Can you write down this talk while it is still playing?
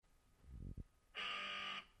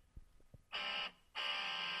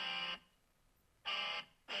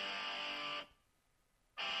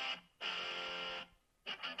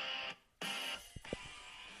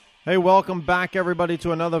Hey, welcome back, everybody,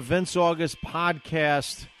 to another Vince August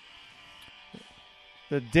podcast.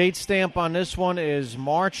 The date stamp on this one is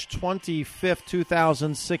March 25th,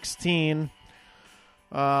 2016.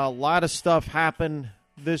 A lot of stuff happened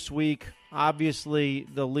this week. Obviously,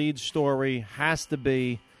 the lead story has to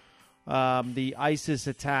be the ISIS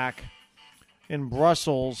attack in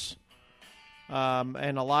Brussels,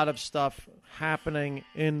 and a lot of stuff happening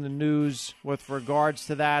in the news with regards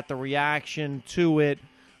to that, the reaction to it,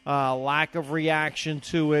 lack of reaction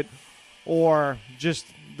to it, or just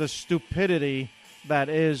the stupidity that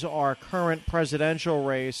is our current presidential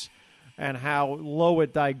race and how low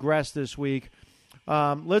it digressed this week.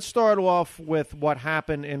 Let's start off with what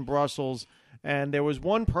happened in Brussels. And there was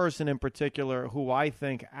one person in particular who I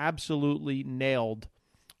think absolutely nailed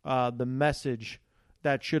the message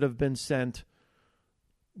that should have been sent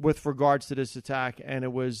with regards to this attack, and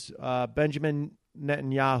it was Benjamin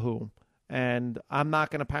Netanyahu. And I'm not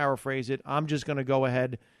going to paraphrase it. I'm just going to go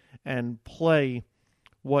ahead and play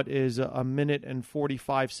what is a minute and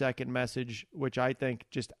 45-second message, which I think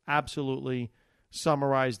just absolutely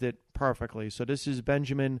summarized it perfectly. So this is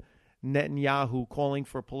Benjamin Netanyahu calling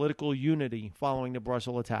for political unity following the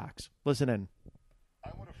Brussels attacks. Listen in.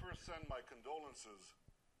 I want to first send my condolences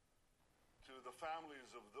to the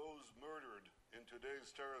families of those murdered in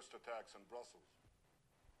today's terrorist attacks in Brussels.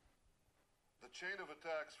 The chain of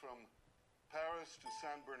attacks from Paris to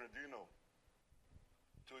San Bernardino,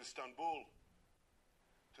 to Istanbul,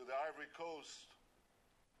 to the Ivory Coast,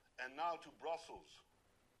 and now to Brussels,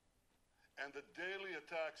 and the daily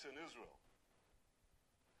attacks in Israel.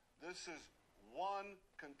 This is one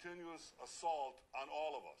continuous assault on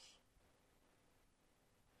all of us.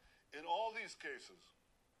 In all these cases,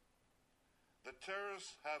 the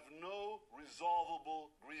terrorists have no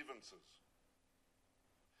resolvable grievances.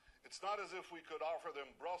 It's not as if we could offer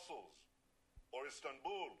them Brussels, or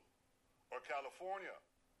Istanbul, or California,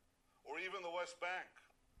 or even the West Bank.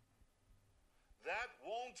 That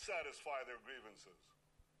won't satisfy their grievances,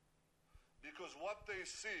 because what they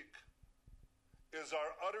seek is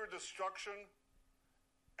our utter destruction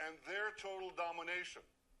and their total domination.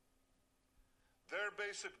 Their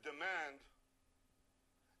basic demand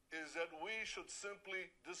is that we should simply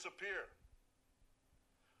disappear.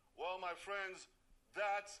 Well, my friends,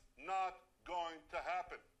 that's not going to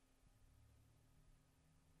happen.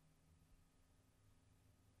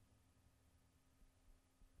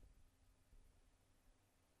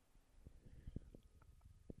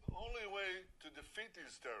 The only way to defeat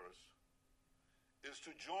these terrorists is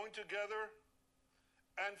to join together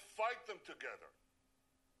and fight them together.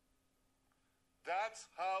 That's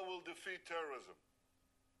how we'll defeat terrorism.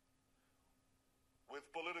 With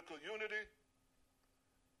political unity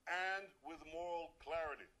and with moral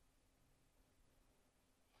clarity.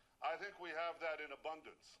 I think we have that in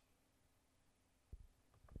abundance.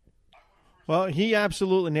 Well, he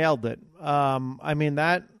absolutely nailed it. I mean,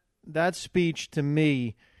 that speech to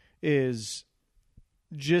me is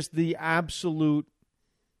just the absolute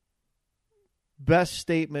best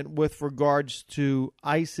statement with regards to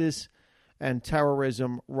ISIS and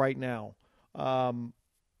terrorism right now. The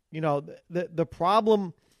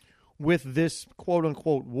problem with this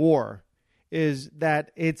quote-unquote war is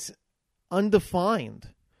that it's undefined.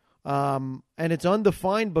 And it's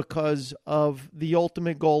undefined because of the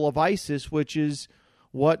ultimate goal of ISIS, which is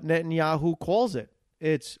what Netanyahu calls it.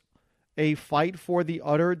 It's a fight for the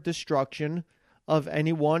utter destruction of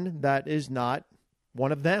anyone that is not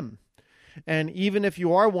one of them. And even if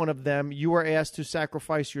you are one of them, you are asked to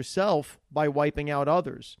sacrifice yourself by wiping out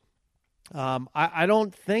others. I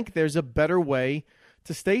don't think there's a better way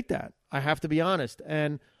to state that. I have to be honest.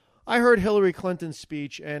 And I heard Hillary Clinton's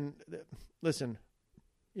speech, and listen,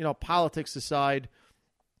 politics aside,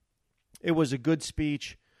 it was a good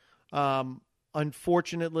speech.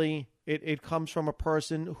 Unfortunately, it comes from a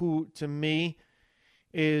person who, to me,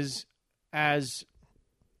 is as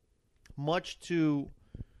much to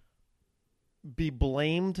be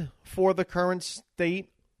blamed for the current state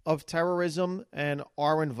of terrorism and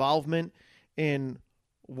our involvement in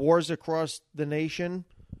wars across the nation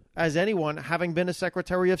as anyone, having been a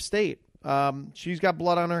Secretary of State. She's got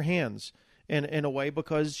blood on her hands in a way,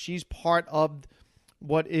 because she's part of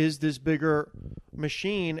what is this bigger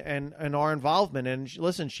machine and our involvement. And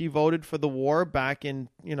listen, she voted for the war back in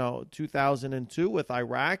 2002 with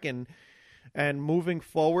Iraq, and moving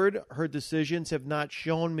forward, her decisions have not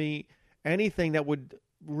shown me anything that would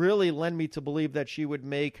really lend me to believe that she would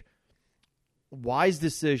make wise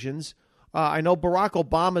decisions. I know Barack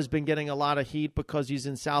Obama has been getting a lot of heat because he's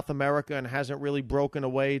in South America and hasn't really broken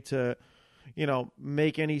away to,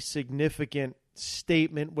 make any significant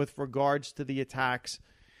statement with regards to the attacks.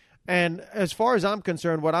 And as far as I'm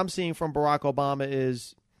concerned, what I'm seeing from Barack Obama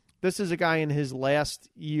is this is a guy in his last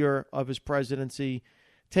year of his presidency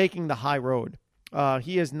taking the high road.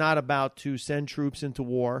 He is not about to send troops into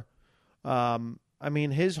war. I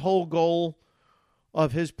mean, his whole goal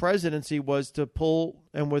of his presidency was to pull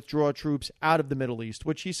and withdraw troops out of the Middle East,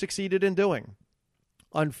 which he succeeded in doing.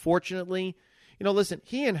 Unfortunately, listen,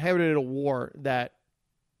 he inherited a war that,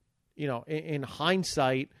 in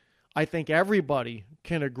hindsight, I think everybody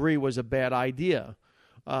can agree was a bad idea.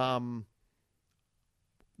 The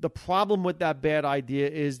problem with that bad idea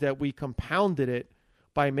is that we compounded it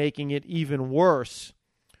by making it even worse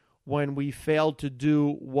when we failed to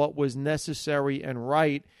do what was necessary and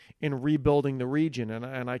right in rebuilding the region.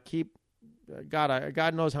 And I keep,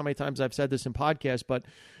 God knows how many times I've said this in podcasts, but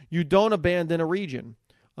you don't abandon a region.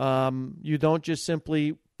 You don't just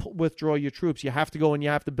simply withdraw your troops. You have to go and you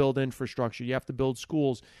have to build infrastructure. You have to build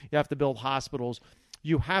schools. You have to build hospitals.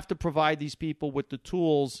 You have to provide these people with the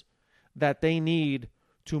tools that they need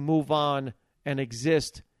to move on and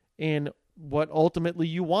exist in what ultimately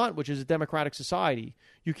you want, which is a democratic society.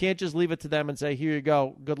 You can't just leave it to them and say, here you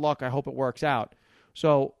go, good luck, I hope it works out.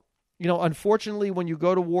 So, unfortunately, when you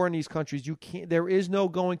go to war in these countries, there is no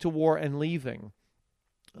going to war and leaving.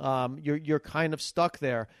 You're kind of stuck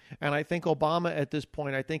there. And I think Obama at this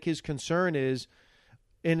point, I think his concern is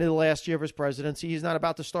in the last year of his presidency, he's not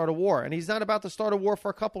about to start a war. And he's not about to start a war for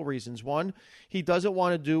a couple reasons. One, he doesn't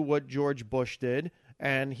want to do what George Bush did.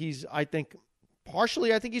 And he's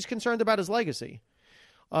concerned about his legacy.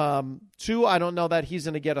 Two, I don't know that he's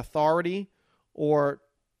going to get authority or,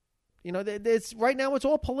 it's right now it's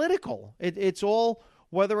all political. It's all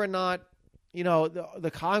whether or not,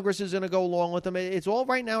 the Congress is going to go along with them. It's all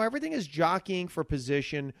right now. Everything is jockeying for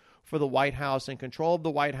position for the White House and control of the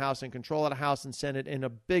White House and control of the House and Senate in a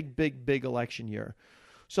big, big, big election year.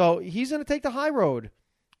 So he's going to take the high road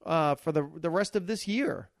for the rest of this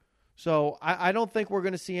year. So I don't think we're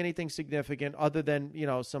going to see anything significant other than,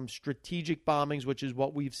 some strategic bombings, which is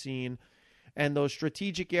what we've seen. And those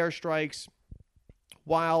strategic airstrikes,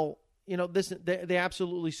 while, they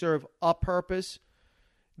absolutely serve a purpose,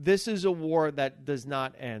 this is a war that does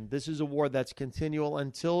not end. This is a war that's continual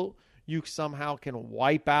until you somehow can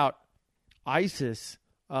wipe out ISIS,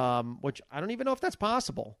 which I don't even know if that's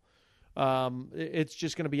possible. It's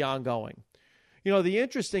just going to be ongoing. The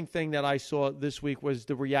interesting thing that I saw this week was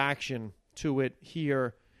the reaction to it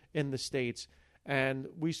here in the States. And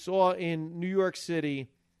we saw in New York City,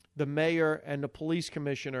 the mayor and the police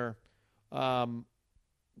commissioner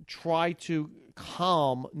try to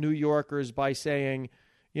calm New Yorkers by saying,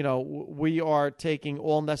 we are taking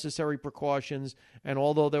all necessary precautions. And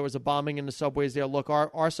although there was a bombing in the subways there, look,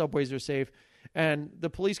 our subways are safe. And the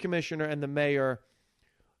police commissioner and the mayor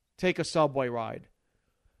take a subway ride.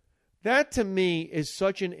 That, to me, is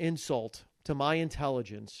such an insult to my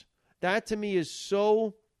intelligence. That, to me, is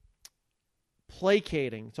so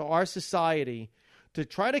placating to our society to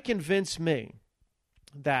try to convince me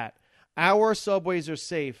that our subways are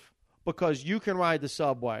safe because you can ride the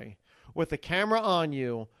subway with a camera on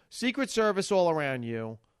you, Secret Service all around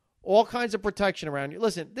you, all kinds of protection around you.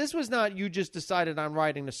 Listen, this was not you just decided on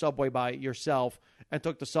riding the subway by yourself and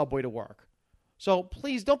took the subway to work. So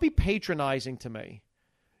please don't be patronizing to me.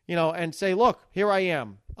 And say, look, here I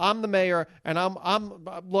am. I'm the mayor, and I'm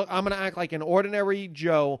going to act like an ordinary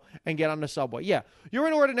Joe and get on the subway. Yeah, you're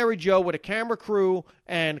an ordinary Joe with a camera crew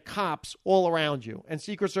and cops all around you and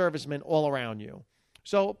Secret Servicemen all around you.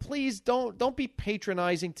 So please don't be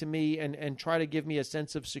patronizing to me and try to give me a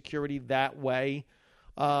sense of security that way.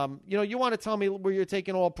 You want to tell me where you're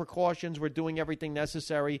taking all precautions, we're doing everything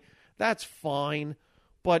necessary. That's fine.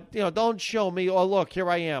 But, don't show me, oh, look, here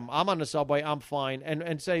I am. I'm on the subway. I'm fine.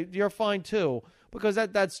 And say, you're fine, too. Because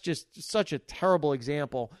that's just such a terrible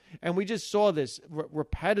example. And we just saw this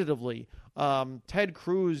repetitively. Ted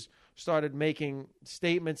Cruz started making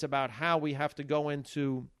statements about how we have to go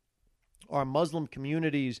into our Muslim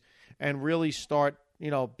communities and really start,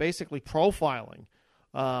 basically profiling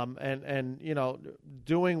and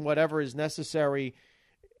doing whatever is necessary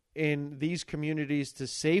in these communities to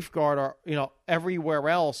safeguard our, everywhere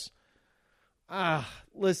else.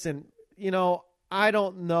 Listen, I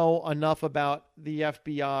don't know enough about the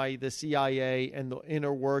FBI, the CIA, and the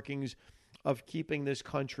inner workings of keeping this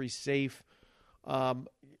country safe.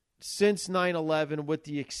 Since 9/11, with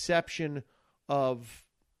the exception of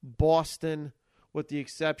Boston, with the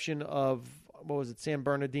exception of, San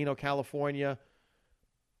Bernardino, California,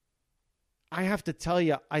 I have to tell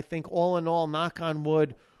you, I think all in all, knock on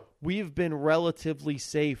wood, we've been relatively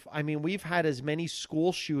safe. I mean, we've had as many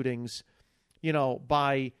school shootings,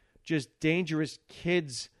 by just dangerous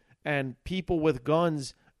kids and people with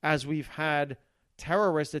guns as we've had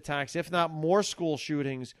terrorist attacks, if not more school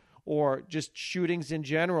shootings or just shootings in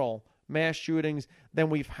general, mass shootings, than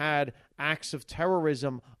we've had acts of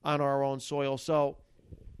terrorism on our own soil. So,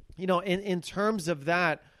 in terms of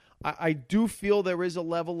that, I do feel there is a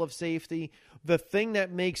level of safety. The thing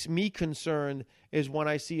that makes me concerned is when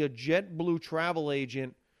I see a JetBlue travel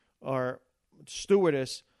agent or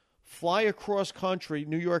stewardess fly across country,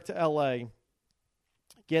 New York to L.A.,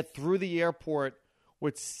 get through the airport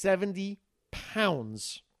with 70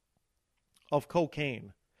 pounds of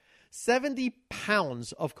cocaine. 70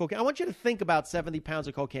 pounds of cocaine. I want you to think about 70 pounds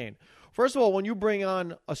of cocaine. First of all, when you bring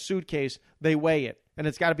on a suitcase, they weigh it, and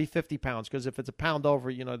it's got to be 50 pounds because if it's a pound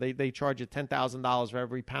over, they charge you $10,000 for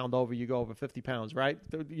every pound over you go over 50 pounds, right?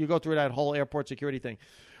 You go through that whole airport security thing.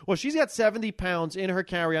 Well, she's got 70 pounds in her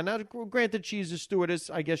carry-on. Now, granted, she's a stewardess.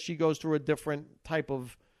 I guess she goes through a different type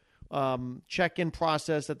of check-in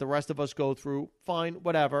process that the rest of us go through. Fine,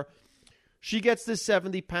 whatever. She gets this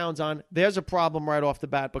 70 pounds on. There's a problem right off the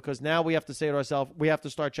bat because now we have to say to ourselves, we have to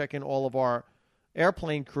start checking all of our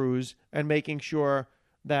airplane crews and making sure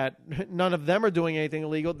that none of them are doing anything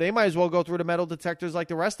illegal. They might as well go through the metal detectors like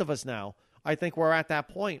the rest of us now. I think we're at that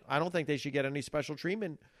point. I don't think they should get any special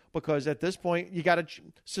treatment because at this point, you got to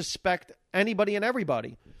suspect anybody and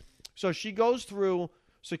everybody. So she goes through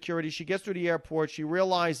security. She gets through the airport. She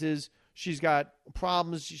realizes she's got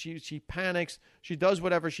problems. She panics. She does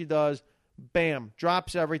whatever she does. Bam,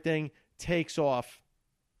 drops everything, takes off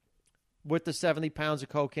with the 70 pounds of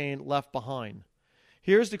cocaine left behind.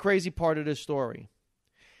 Here's the crazy part of this story.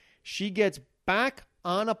 She gets back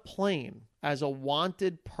on a plane as a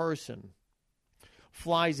wanted person,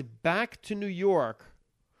 flies back to New York,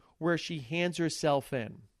 where she hands herself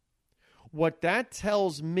in. What that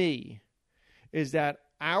tells me is that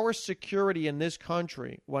our security in this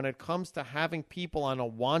country, when it comes to having people on a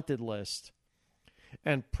wanted list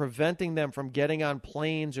and preventing them from getting on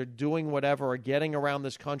planes or doing whatever or getting around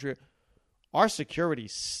this country, our security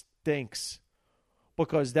stinks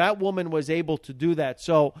because that woman was able to do that.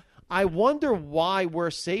 So I wonder why we're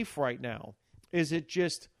safe right now. Is it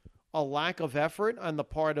just a lack of effort on the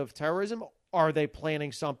part of terrorism? Are they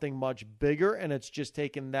planning something much bigger and it's just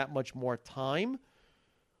taking that much more time?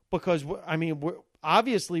 Because,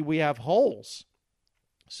 obviously we have holes.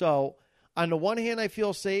 So on the one hand, I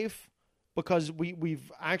feel safe because we've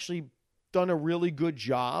actually done a really good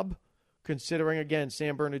job considering, again,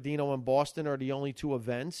 San Bernardino and Boston are the only two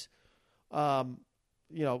events.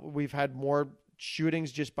 We've had more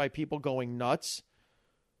shootings just by people going nuts.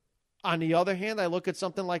 On the other hand, I look at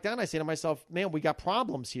something like that and I say to myself, man, we got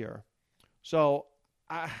problems here. So,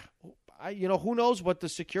 who knows what the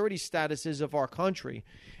security status is of our country.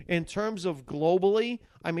 In terms of globally,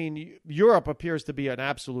 Europe appears to be an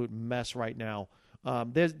absolute mess right now.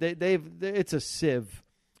 It's a sieve.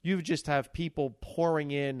 You just have people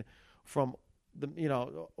pouring in from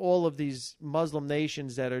all of these Muslim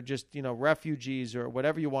nations that are just, refugees or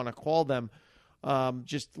whatever you want to call them,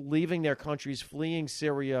 just leaving their countries, fleeing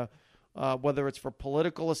Syria, whether it's for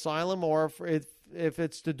political asylum or if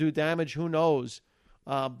it's to do damage, who knows?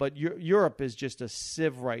 But Europe is just a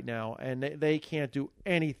sieve right now, and they can't do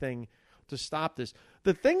anything to stop this.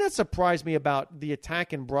 The thing that surprised me about the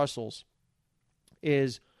attack in Brussels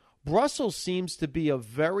is Brussels seems to be a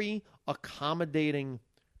very accommodating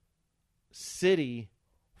city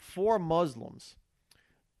for Muslims.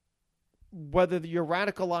 Whether you're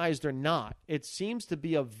radicalized or not, it seems to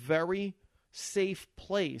be a very safe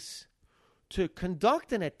place to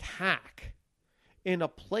conduct an attack in a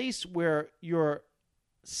place where you're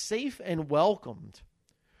safe and welcomed.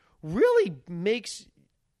 Really makes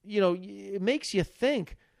you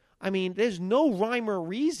think. There's no rhyme or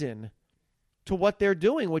reason to what they're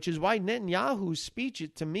doing, which is why Netanyahu's speech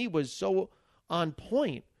to me was so on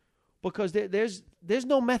point, because there's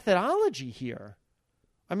no methodology here.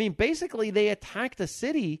 Basically they attacked a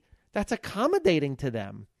city that's accommodating to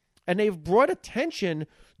them, and they've brought attention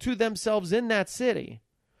to themselves in that city.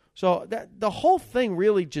 So the whole thing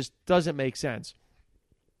really just doesn't make sense.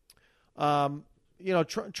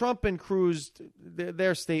 Trump and Cruz,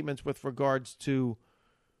 their statements with regards to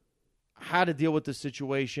how to deal with the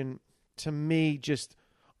situation, to me, just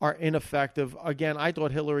are ineffective. Again, I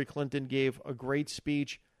thought Hillary Clinton gave a great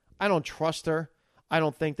speech. I don't trust her. I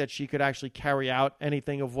don't think that she could actually carry out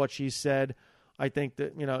anything of what she said. I think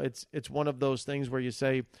that, it's one of those things where you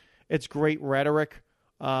say it's great rhetoric,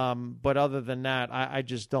 but other than that, I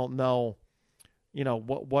just don't know,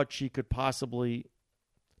 what she could possibly,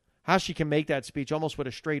 how she can make that speech almost with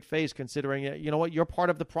a straight face, considering, you're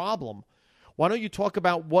part of the problem. Why don't you talk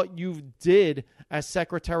about what you did as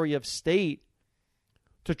Secretary of State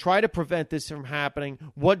to try to prevent this from happening,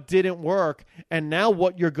 what didn't work, and now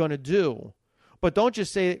what you're going to do. But don't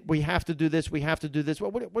just say, we have to do this, we have to do this.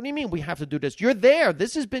 What do you mean we have to do this? You're there.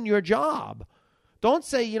 This has been your job. Don't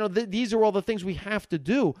say, these are all the things we have to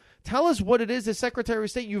do. Tell us what it is as Secretary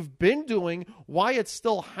of State you've been doing, why it's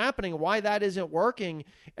still happening, why that isn't working,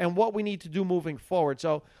 and what we need to do moving forward.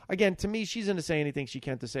 So, again, to me, she's going to say anything she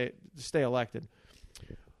can to stay elected.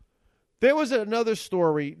 There was another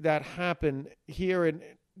story that happened here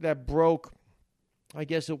that broke, I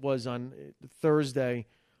guess it was on Thursday,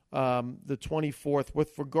 the 24th,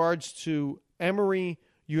 with regards to Emory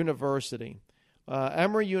University.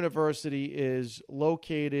 Emory University is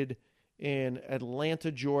located in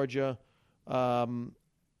Atlanta, Georgia. I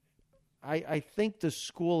think the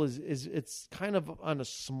school it's kind of on a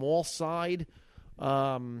small side.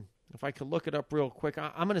 If I could look it up real quick,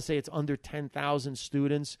 I'm going to say it's under 10,000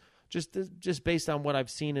 students, just based on what I've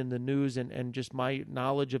seen in the news and just my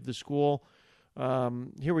knowledge of the school.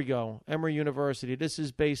 Here we go. Emory University. This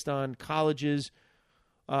is based on colleges.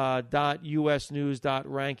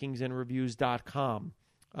 .usnews.rankingsandreviews.com.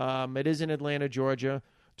 It is in Atlanta, Georgia.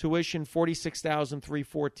 Tuition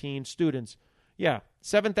 $46,314. Students,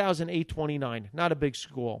 7,829. Not a big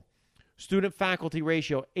school. Student faculty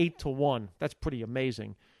ratio 8-1. That's pretty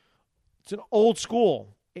amazing. It's an old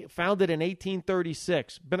school. Founded in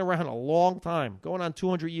 1836. Been around a long time, going on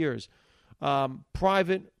 200 years.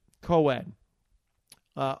 Private co-ed.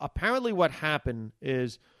 Apparently, what happened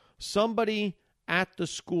is somebody at the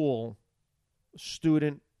school,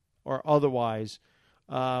 student or otherwise,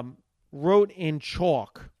 wrote in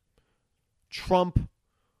chalk, Trump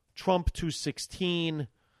 216,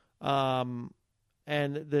 and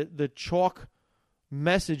the chalk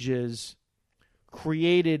messages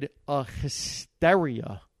created a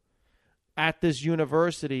hysteria at this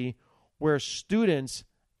university where students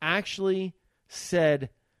actually said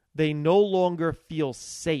they no longer feel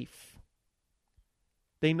safe.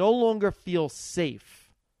 They no longer feel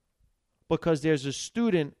safe because there's a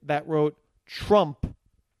student that wrote Trump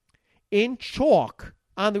in chalk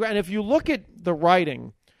on the ground. And if you look at the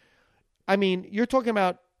writing, I mean, you're talking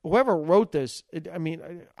about whoever wrote this.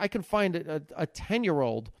 I can find a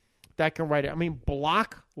 10-year-old that can write it. I mean,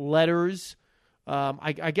 block letters.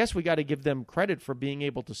 I guess we got to give them credit for being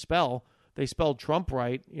able to spell. They spelled Trump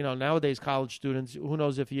right. Nowadays college students, who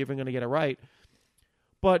knows if you're even going to get it right.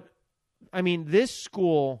 But I mean, this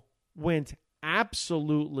school went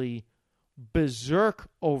absolutely berserk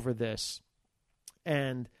over this,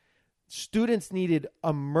 and students needed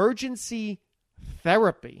emergency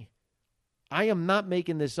therapy. I am not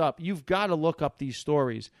making this up. You've got to look up these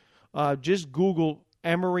stories. Just Google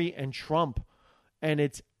Emory and Trump, and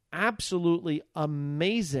it's absolutely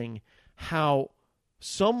amazing how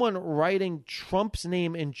someone writing Trump's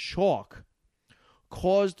name in chalk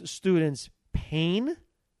caused students pain,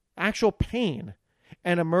 actual pain,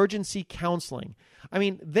 and emergency counseling. I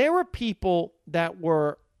mean, there were people that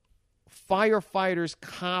were firefighters,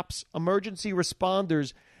 cops, emergency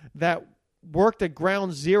responders that worked at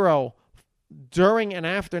Ground Zero during and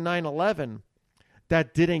after 9/11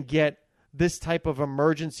 that didn't get this type of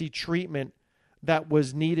emergency treatment that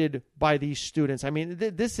was needed by these students. I mean,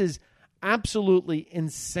 this is absolutely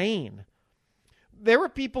insane. There were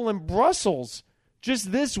people in Brussels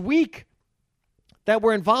just this week that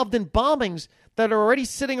were involved in bombings that are already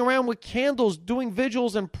sitting around with candles doing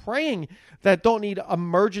vigils and praying that don't need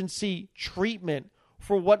emergency treatment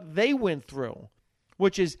for what they went through,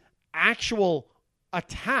 which is actual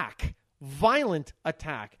attack, violent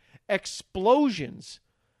attack, explosions.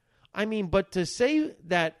 I mean, but to say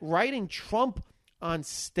that writing Trump on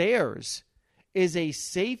stairs is a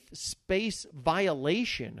safe space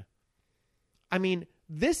violation, I mean,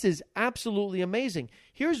 this is absolutely amazing.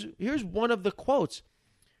 Here's one of the quotes.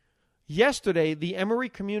 Yesterday, the Emory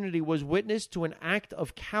community was witness to an act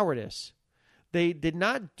of cowardice. They did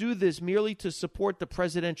not do this merely to support the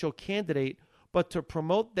presidential candidate, but to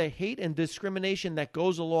promote the hate and discrimination that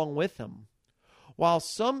goes along with him. While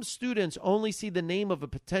some students only see the name of a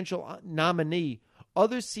potential nominee,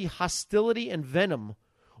 others see hostility and venom,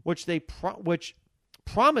 which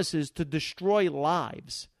promises to destroy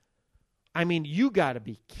lives. I mean, you got to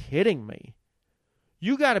be kidding me.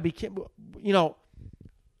 You got to be kidding.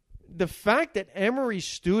 The fact that Emory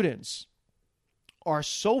students are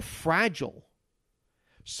so fragile,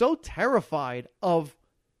 so terrified of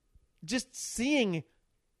just seeing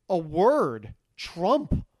a word,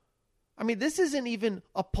 Trump. I mean, this isn't even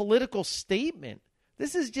a political statement.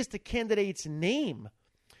 This is just a candidate's name.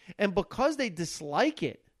 And because they dislike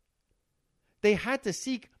it, they had to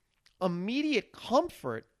seek immediate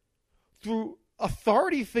comfort through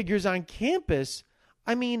authority figures on campus.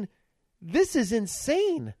 I mean, this is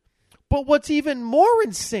insane. But what's even more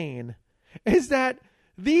insane is that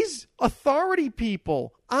these authority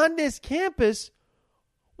people on this campus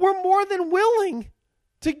were more than willing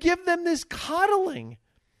to give them this coddling.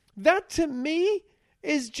 That, to me,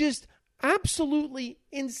 is just absolutely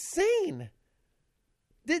insane.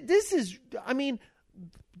 This is, I mean,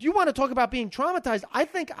 you want to talk about being traumatized? I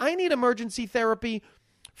think I need emergency therapy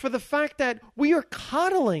for the fact that we are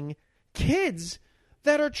coddling kids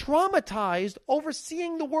that are traumatized over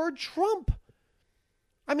seeing the word Trump.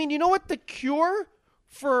 I mean, you know what the cure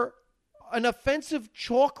for an offensive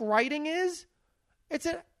chalk writing is? It's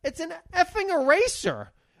an effing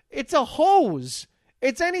eraser. It's a hose.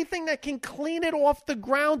 It's anything that can clean it off the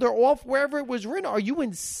ground or off wherever it was written. Are you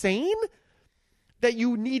insane that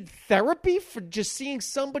you need therapy for just seeing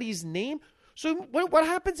somebody's name? So what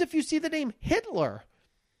happens if you see the name Hitler?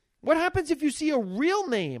 What happens if you see a real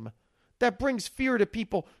name that brings fear to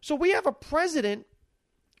people? So we have a president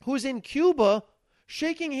who's in Cuba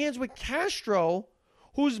shaking hands with Castro,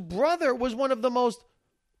 whose brother was one of the most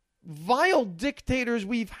vile dictators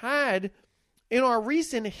we've had in our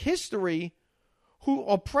recent history, who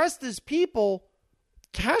oppressed his people.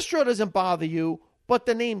 Castro doesn't bother you, but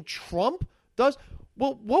the name Trump does.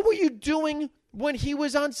 Well, what were you doing when he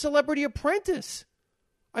was on Celebrity Apprentice?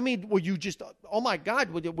 I mean, were you just, oh my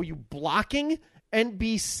God, were you blocking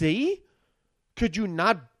NBC? Could you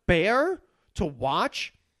not bear to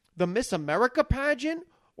watch the Miss America pageant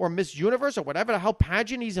or Miss Universe or whatever the hell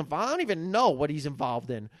pageant he's involved? I don't even know what he's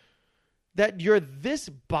involved in. That you're this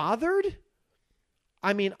bothered?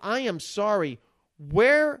 I mean, I am sorry.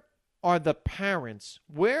 Where are the parents?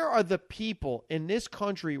 Where are the people in this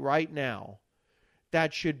country right now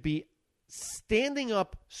that should be standing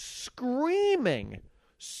up, screaming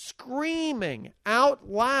out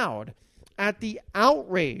loud at the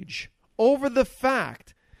outrage over the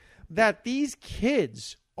fact that these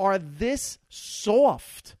kids are this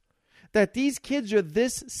soft, that these kids are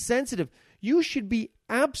this sensitive? You should be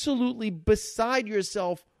absolutely beside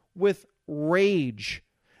yourself with rage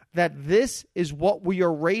that this is what we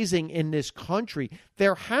are raising in this country.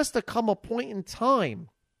 There has to come a point in time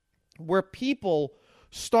where people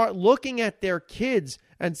start looking at their kids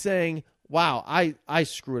and saying, wow, I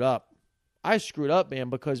screwed up. I screwed up, man,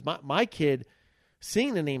 because my kid,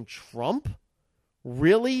 seeing the name Trump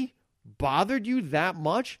really bothered you that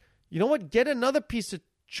much? You know what? Get another piece of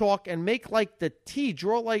chalk and make like the T,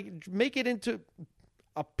 make it into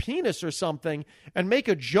a penis or something and make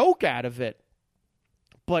a joke out of it.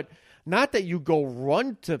 But not that you go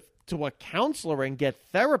run to a counselor and get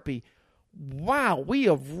therapy. Wow, we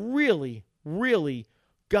have really, really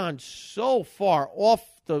gone so far off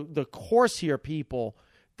the course here, people.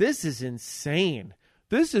 This is insane.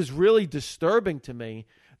 This is really disturbing to me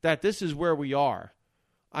that this is where we are.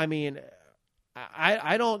 I mean,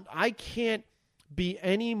 I can't be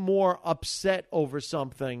any more upset over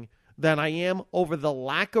something than I am over the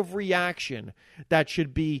lack of reaction that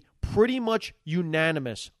should be pretty much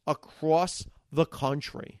unanimous across the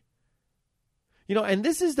country. You know, and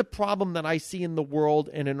this is the problem that I see in the world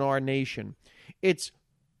and in our nation. It's,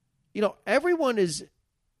 you know, everyone is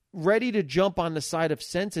ready to jump on the side of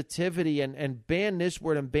sensitivity and ban this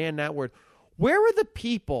word and ban that word. Where are the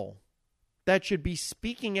people that should be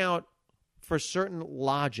speaking out for certain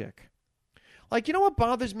logic? Like, you know what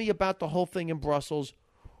bothers me about the whole thing in Brussels?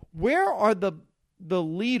 Where are the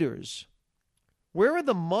leaders? Where are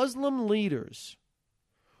the Muslim leaders,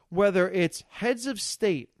 whether it's heads of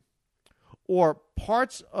state or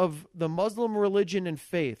parts of the Muslim religion and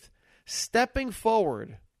faith, stepping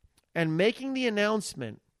forward and making the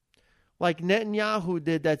announcement like Netanyahu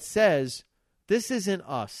did that says, this isn't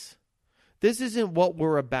us. This isn't what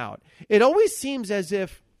we're about. It always seems as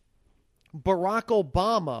if Barack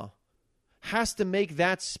Obama has to make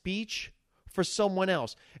that speech for someone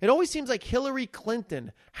else. It always seems like Hillary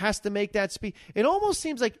Clinton has to make that speech. It almost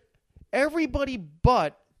seems like everybody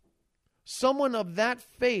but someone of that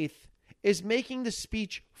faith is making the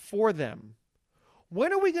speech for them.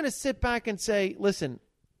 When are we going to sit back and say, listen,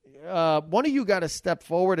 one of you got to step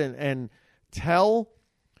forward and tell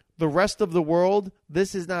the rest of the world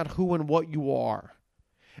this is not who and what you are?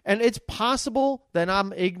 And it's possible that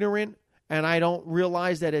I'm ignorant and I don't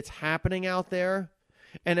realize that it's happening out there.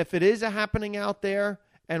 And if it is happening out there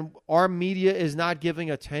and our media is not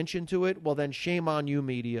giving attention to it, well, then shame on you,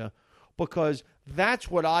 media, because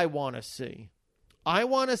that's what I want to see. I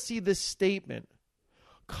want to see this statement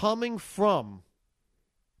coming from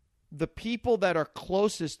the people that are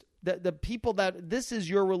closest, the people that this is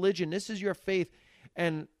your religion, this is your faith,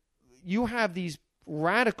 and you have these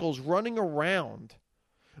radicals running around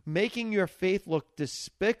making your faith look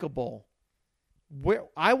despicable.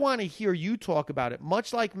 I want to hear you talk about it.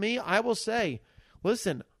 Much like me, I will say,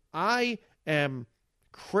 listen, I am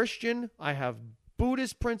Christian. I have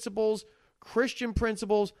Buddhist principles, Christian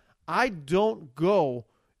principles. I don't go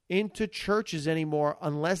into churches anymore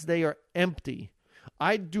unless they are empty.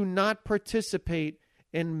 I do not participate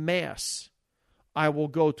in Mass. I will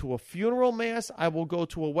go to a funeral Mass. I will go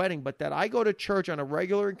to a wedding. But that I go to church on a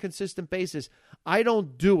regular and consistent basis, I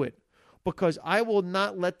don't do it, because I will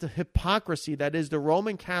not let the hypocrisy that is the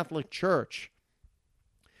Roman Catholic Church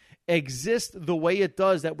exist the way it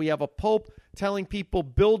does, that we have a pope telling people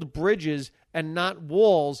build bridges and not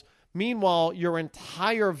walls. Meanwhile, your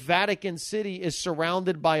entire Vatican City is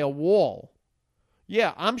surrounded by a wall.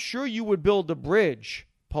 Yeah, I'm sure you would build a bridge,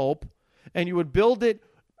 Pope, and you would build it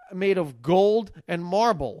made of gold and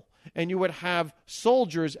marble, and you would have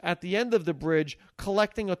soldiers at the end of the bridge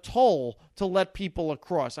collecting a toll to let people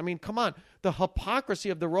across. I mean, come on, the hypocrisy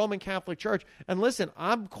of the Roman Catholic Church. And listen,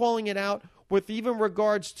 I'm calling it out with even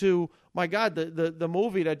regards to, my God, the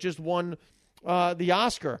movie that just won the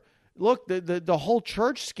Oscar. Look, the whole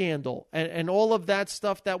church scandal and all of that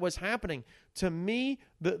stuff that was happening. To me,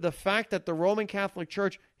 the fact that the Roman Catholic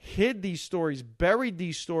Church hid these stories, buried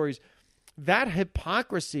these stories, that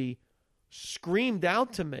hypocrisy screamed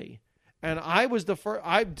out to me. And I was the first,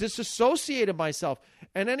 I disassociated myself.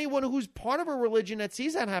 And anyone who's part of a religion that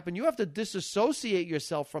sees that happen, you have to disassociate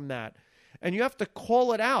yourself from that. And you have to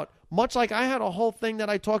call it out. Much like I had a whole thing that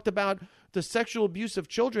I talked about the sexual abuse of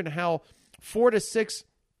children, how 4 to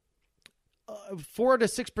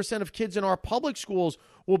 6% of kids in our public schools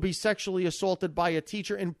will be sexually assaulted by a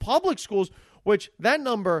teacher in public schools, which that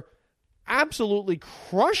number absolutely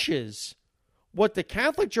crushes what the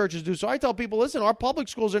Catholic churches do. So I tell people, listen, our public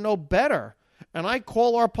schools are no better. And I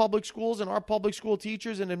call our public schools and our public school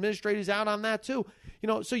teachers and administrators out on that too. You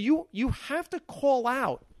know, so you have to call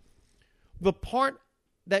out the part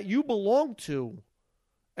that you belong to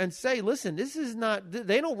and say, listen, this is not,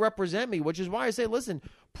 they don't represent me, which is why I say, listen,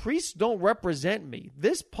 priests don't represent me.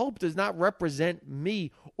 This Pope does not represent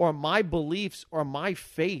me or my beliefs or my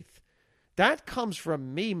faith. That comes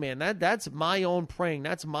from me, man. That's my own praying.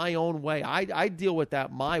 That's my own way. I deal with that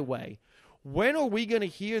my way. When are we going to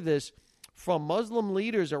hear this from Muslim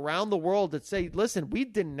leaders around the world that say, listen, we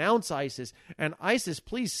denounce ISIS, and ISIS,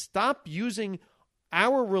 please stop using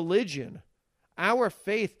our religion, our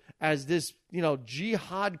faith as this,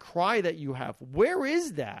 jihad cry that you have? Where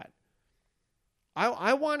is that?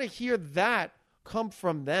 I want to hear that come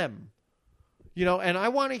from them, and I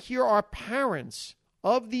want to hear our parents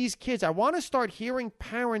of these kids. I want to start hearing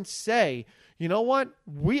parents say, you know what,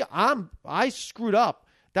 I screwed up.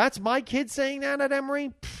 That's my kid saying that at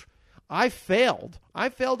Emory? I failed. I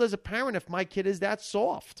failed as a parent if my kid is that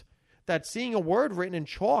soft, that seeing a word written in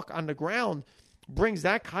chalk on the ground brings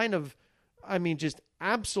that kind of, just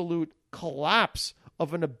absolute collapse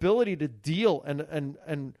of an ability to deal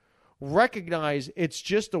and recognize it's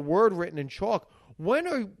just a word written in chalk. When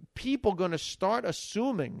are people going to start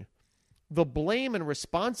assuming the blame and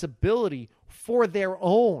responsibility for their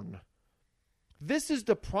own? This is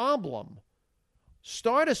the problem.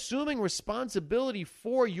 Start assuming responsibility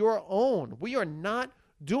for your own. We are not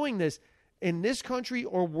doing this in this country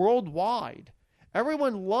or worldwide.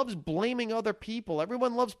 Everyone loves blaming other people.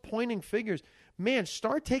 Everyone loves pointing fingers. Man,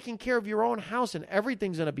 start taking care of your own house and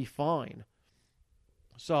everything's going to be fine.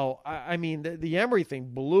 So, the Emory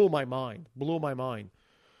thing blew my mind.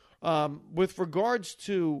 With regards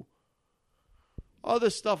to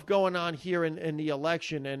other stuff going on here in the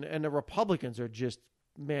election, and the Republicans are just,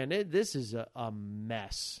 man, this is a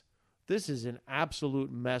mess. This is an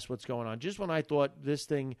absolute mess what's going on. Just when I thought this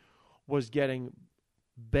thing was getting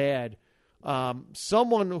bad,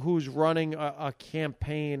 someone who's running a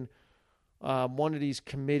campaign, one of these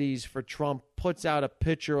committees for Trump, puts out a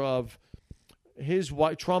picture of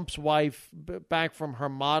Trump's wife back from her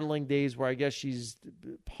modeling days, where I guess she's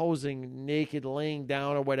posing naked, laying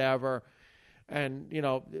down or whatever. And,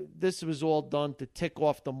 this was all done to tick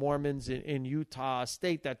off the Mormons in Utah, a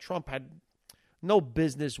state that Trump had no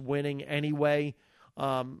business winning anyway,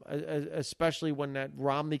 especially when that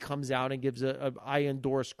Romney comes out and gives I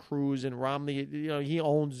endorse Cruz, and Romney, he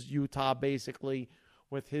owns Utah basically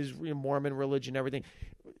with his Mormon religion and everything.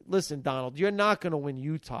 Listen, Donald, you're not going to win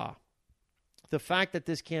Utah. The fact that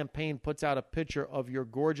this campaign puts out a picture of your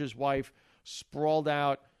gorgeous wife sprawled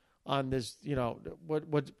out on this,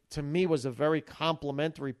 what to me was a very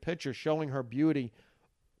complimentary picture showing her beauty.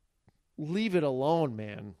 Leave it alone,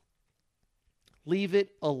 man. Leave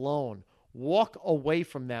it alone. Walk away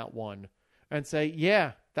from that one and say,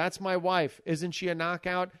 yeah, that's my wife. Isn't she a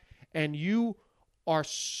knockout? And you are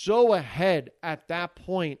so ahead at that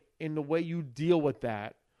point in the way you deal with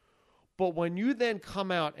that. But when you then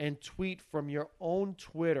come out and tweet from your own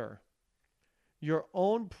Twitter, your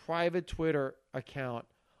own private Twitter account,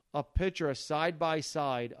 a picture, a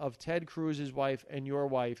side-by-side of Ted Cruz's wife and your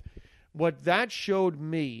wife, what that showed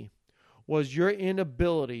me was your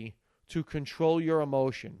inability to control your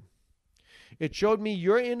emotion. It showed me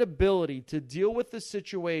your inability to deal with the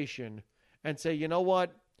situation and say, you know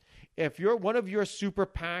what? If one of your super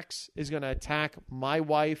PACs is going to attack my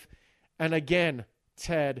wife, and again,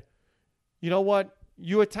 Ted, you know what?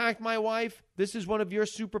 You attacked my wife. This is one of your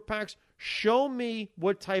super PACs. Show me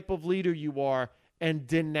what type of leader you are and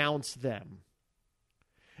denounce them.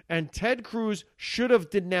 And Ted Cruz should have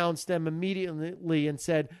denounced them immediately and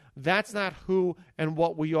said, that's not who and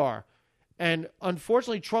what we are. And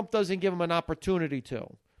unfortunately, Trump doesn't give him an opportunity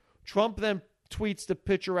to. Trump then tweets the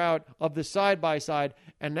picture out of the side-by-side,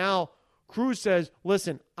 and now Cruz says,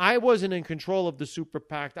 listen, I wasn't in control of the super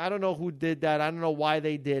PAC. I don't know who did that. I don't know why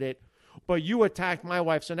they did it, but you attacked my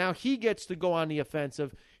wife. So now he gets to go on the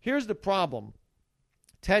offensive. Here's the problem.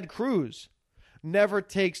 Ted Cruz never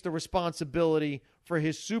takes the responsibility for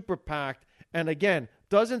his super PAC, and again,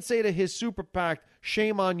 doesn't say to his super PAC,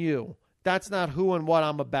 shame on you. That's not who and what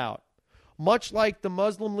I'm about. Much like the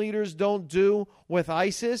Muslim leaders don't do with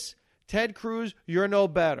ISIS, Ted Cruz, you're no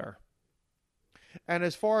better. And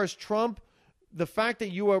as far as Trump, the fact that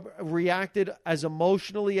you reacted as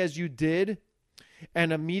emotionally as you did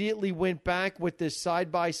and immediately went back with this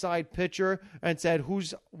side-by-side picture and said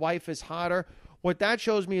whose wife is hotter, what that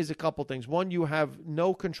shows me is a couple things. One, you have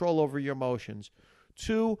no control over your emotions.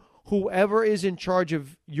 Two, whoever is in charge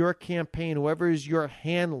of your campaign, whoever is your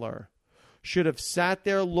handler, should have sat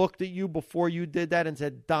there, looked at you before you did that and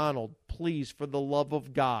said, Donald, please, for the love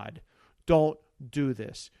of God, don't do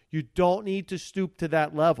this. You don't need to stoop to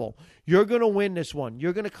that level. You're going to win this one.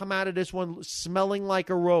 You're going to come out of this one smelling like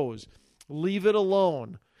a rose. Leave it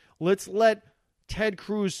alone. Let's let Ted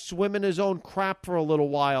Cruz swim in his own crap for a little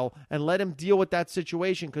while and let him deal with that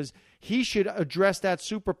situation, because he should address that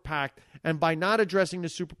super PAC. And by not addressing the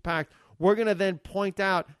super PAC, we're going to then point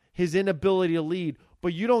out his inability to lead.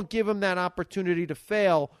 But you don't give him that opportunity to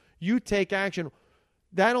fail. You take action.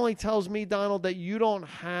 That only tells me, Donald, that you don't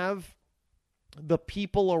have the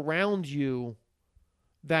people around you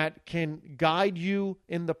that can guide you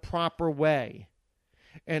in the proper way.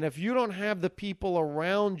 And if you don't have the people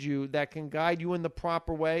around you that can guide you in the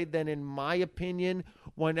proper way, then in my opinion,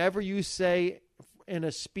 whenever you say in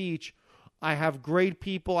a speech, I have great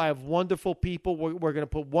people, I have wonderful people, we're going to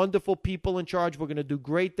put wonderful people in charge, we're going to do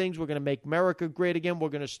great things, we're going to make America great again, we're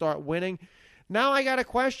going to start winning. Now I got a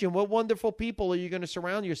question. What wonderful people are you going to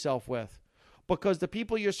surround yourself with? Because the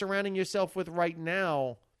people you're surrounding yourself with right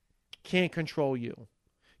now can't control you,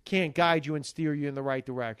 can't guide you and steer you in the right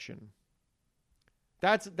direction.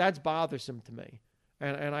 That's bothersome to me.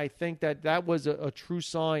 And I think that was a true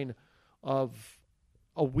sign of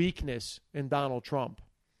a weakness in Donald Trump.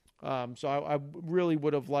 So I really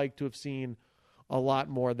would have liked to have seen a lot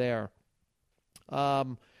more there. I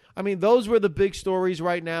mean, those were the big stories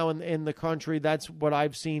right now in the country. That's what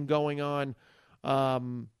I've seen going on.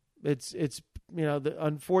 It's you know,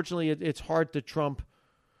 unfortunately, it's hard to Trump.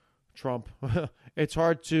 It's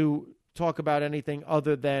hard to talk about anything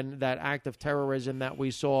other than that act of terrorism that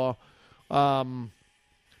we saw.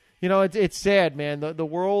 You know, it's sad, man. The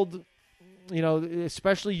world, you know,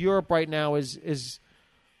 especially Europe right now is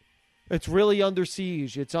it's really under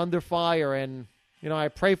siege. It's under fire. And, you know, I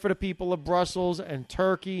pray for the people of Brussels and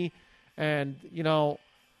Turkey. And, you know,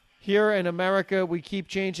 here in America, we keep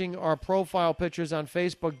changing our profile pictures on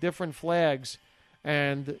Facebook, different flags.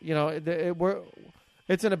 And, you know,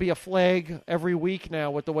 it's going to be a flag every week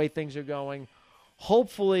now with the way things are going.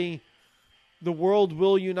 Hopefully, the world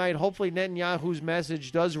will unite. Hopefully, Netanyahu's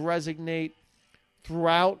message does resonate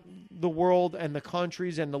throughout the world, and the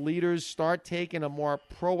countries and the leaders start taking a more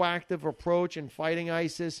proactive approach in fighting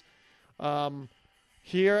ISIS.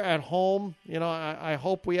 Here at home, you know, I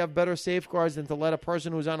hope we have better safeguards than to let a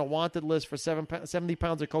person who's on a wanted list for 70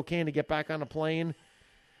 pounds of cocaine to get back on a plane.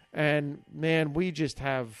 And, man, we just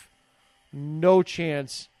have no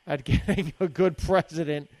chance at getting a good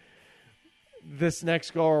president this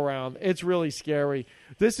next go-around. It's really scary.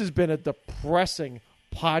 This has been a depressing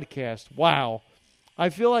podcast. Wow. I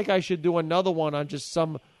feel like I should do another one on just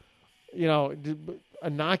some, you know,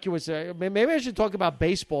 innocuous. Maybe I should talk about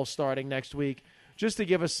baseball starting next week just to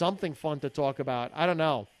give us something fun to talk about. I don't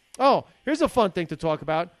know. Oh, here's a fun thing to talk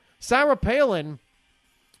about. Sarah Palin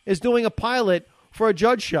is doing a pilot for a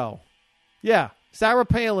judge show. Yeah, Sarah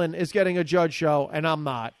Palin is getting a judge show, and I'm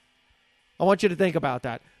not. I want you to think about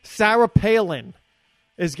that. Sarah Palin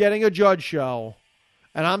is getting a Judge show,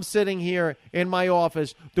 and I'm sitting here in my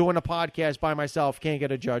office doing a podcast by myself, can't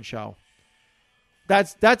get a Judge show.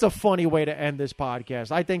 That's a funny way to end this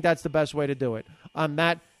podcast. I think that's the best way to do it. On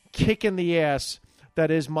that kick in the ass that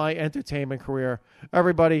is my entertainment career.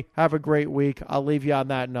 Everybody, have a great week. I'll leave you on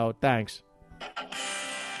that note. Thanks.